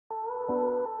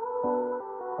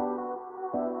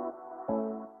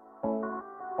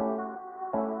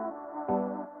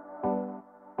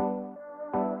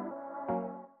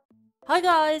Hi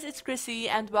guys, it's Chrissie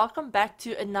and welcome back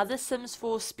to another Sims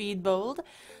 4 speed build.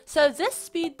 So this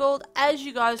speed build, as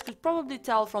you guys could probably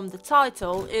tell from the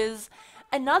title, is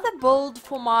another build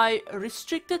for my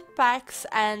restricted packs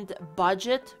and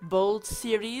budget build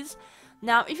series.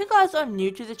 Now, if you guys are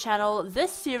new to the channel,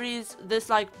 this series, this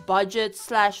like budget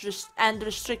slash and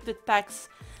restricted packs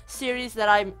series that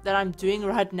I'm doing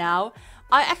right now,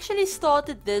 I actually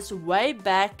started this way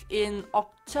back in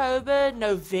October,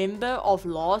 November of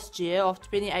last year, of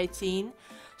 2018.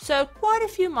 So quite a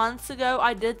few months ago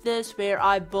I did this, where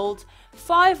I built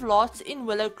 5 lots in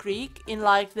Willow Creek, in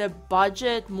like the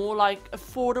budget, more like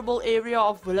affordable area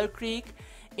of Willow Creek,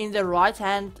 in the right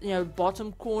hand,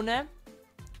 bottom corner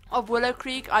of Willow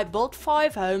Creek. I built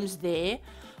 5 homes there,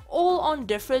 all on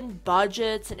different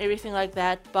budgets and everything like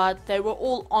that, but they were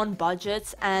all on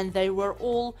budgets and they were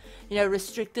all,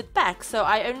 restricted packs. So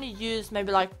I only used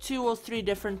maybe like 2 or 3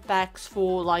 different packs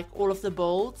for like all of the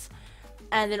builds,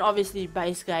 and then obviously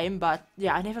base game. But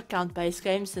yeah, I never count base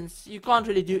game since you can't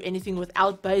really do anything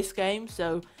without base game.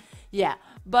 So yeah,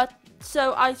 but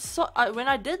so when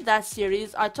I did that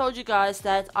series, I told you guys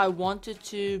that I wanted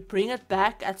to bring it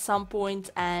back at some point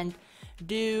and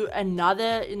do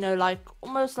another, like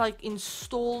almost like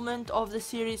installment of the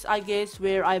series, I guess,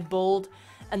 where I build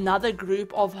another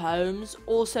group of homes,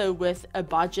 also with a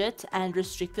budget and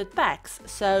restricted packs.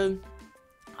 So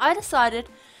I decided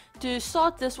to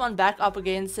start this one back up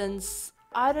again, since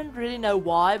I don't really know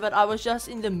why, but I was just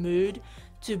in the mood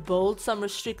to build some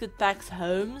restricted packs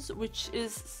homes, which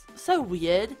is so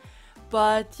weird.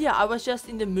 But yeah, I was just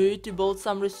in the mood to build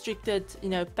some restricted,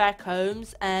 pack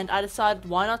homes, and I decided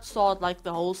why not start like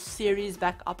the whole series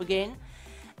back up again.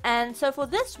 And so for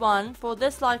this one, for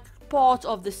this like part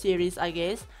of the series, I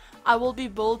guess, I will be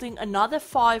building another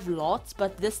 5 lots,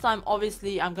 but this time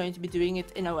obviously I'm going to be doing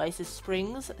it in Oasis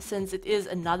Springs, since it is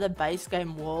another base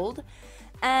game world.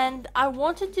 And I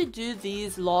wanted to do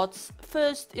these lots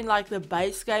first in like the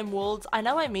base game worlds. I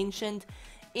know I mentioned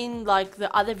in like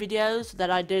the other videos that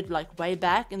I did like way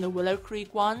back in the Willow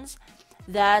Creek ones,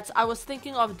 that I was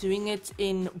thinking of doing it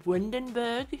in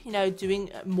Windenburg, doing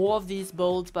more of these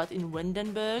builds but in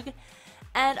Windenburg.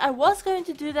 And I was going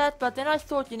to do that, but then I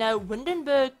thought,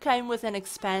 Windenburg came with an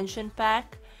expansion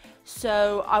pack,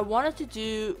 so I wanted to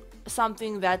do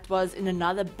something that was in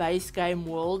another base game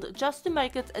world, just to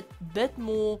make it a bit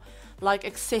more like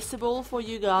accessible for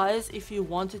you guys if you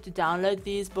wanted to download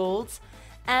these builds.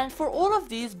 And for all of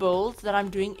these builds that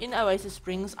I'm doing in Oasis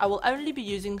Springs, I will only be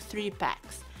using 3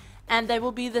 packs. And they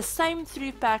will be the same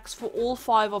 3 packs for all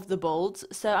 5 of the builds.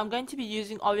 So I'm going to be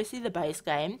using obviously the base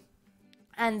game,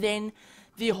 and then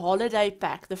the holiday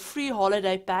pack, the free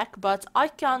holiday pack. But I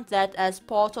count that as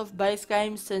part of base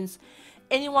game, since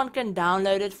anyone can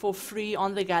download it for free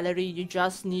on the gallery. You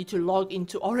just need to log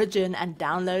into Origin and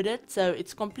download it. So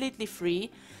it's completely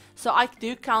free. So I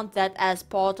do count that as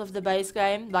part of the base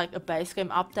game, like a base game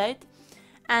update.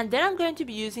 And then I'm going to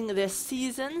be using the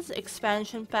Seasons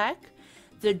expansion pack,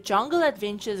 the Jungle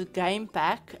Adventures game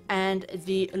pack, and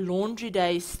the Laundry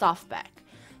Day stuff pack.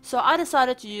 So I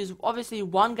decided to use obviously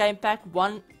 1 game pack,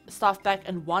 1 stuff pack,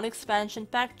 and 1 expansion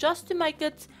pack, just to make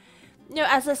it,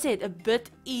 as I said, a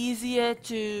bit easier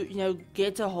to,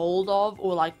 get a hold of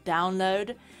or like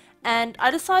download. And I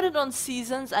decided on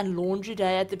Seasons and Laundry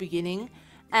Day at the beginning.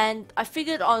 And I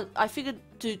figured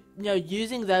to,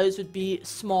 using those would be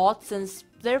smart, since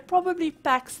they're probably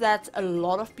packs that a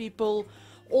lot of people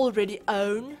already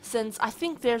own, since I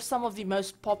think they're some of the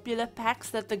most popular packs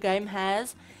that the game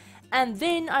has. And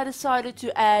then I decided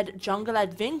to add Jungle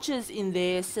Adventures in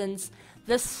there, since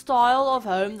the style of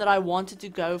home that I wanted to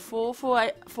go for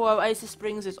Oasis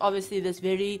Springs is obviously this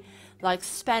very like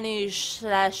Spanish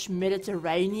slash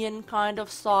Mediterranean kind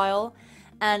of style.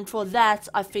 And for that,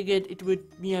 I figured it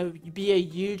would, be a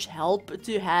huge help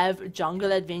to have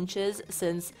Jungle Adventures,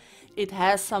 since it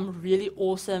has some really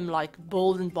awesome like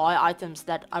build and buy items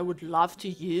that I would love to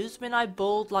use when I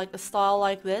build like a style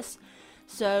like this.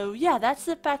 So yeah, that's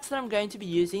the packs that I'm going to be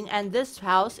using. And this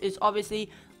house is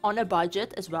obviously on a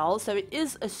budget as well, so it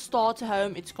is a starter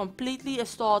home. It's completely a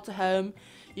starter home.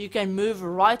 You can move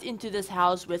right into this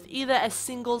house with either a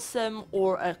single sim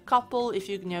or a couple, if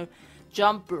you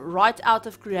jump right out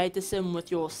of Creator Sim with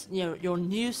your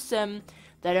new sim.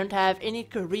 They don't have any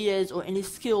careers or any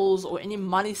skills or any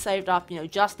money saved up,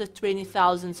 just the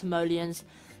 20,000 simoleons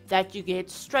that you get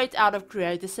straight out of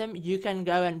Creator Sim. You can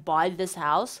go and buy this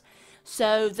house.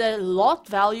 So the lot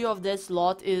value of this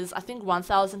lot is, I think,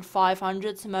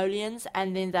 1,500 simoleons,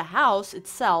 and then the house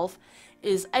itself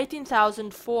is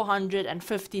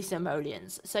 18,450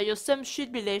 simoleons. So your Sims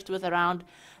should be left with around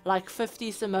like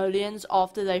 50 simoleons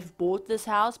after they've bought this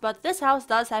house. But this house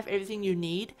does have everything you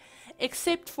need,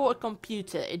 except for a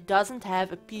computer. It doesn't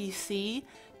have a PC,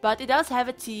 but it does have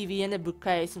a TV and a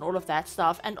bookcase and all of that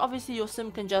stuff. And obviously your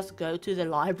Sim can just go to the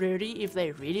library if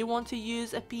they really want to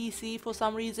use a PC for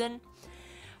some reason.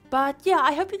 But yeah,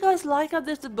 I hope you guys like how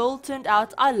this build turned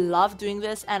out. I love doing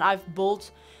this, and I've built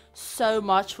so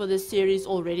much for this series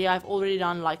already. I've already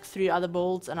done like 3 other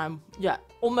builds, and I'm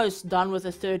almost done with the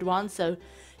 3rd one. So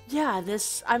yeah,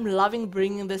 I'm loving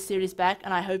bringing this series back,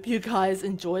 and I hope you guys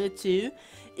enjoy it too.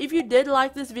 If you did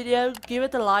like this video, give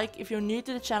it a like. If you're new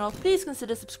to the channel, please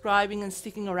consider subscribing and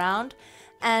sticking around.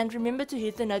 And remember to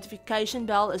hit the notification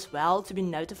bell as well to be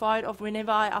notified of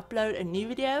whenever I upload a new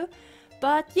video.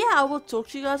 But yeah, I will talk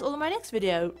to you guys all in my next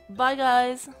video. Bye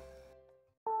guys!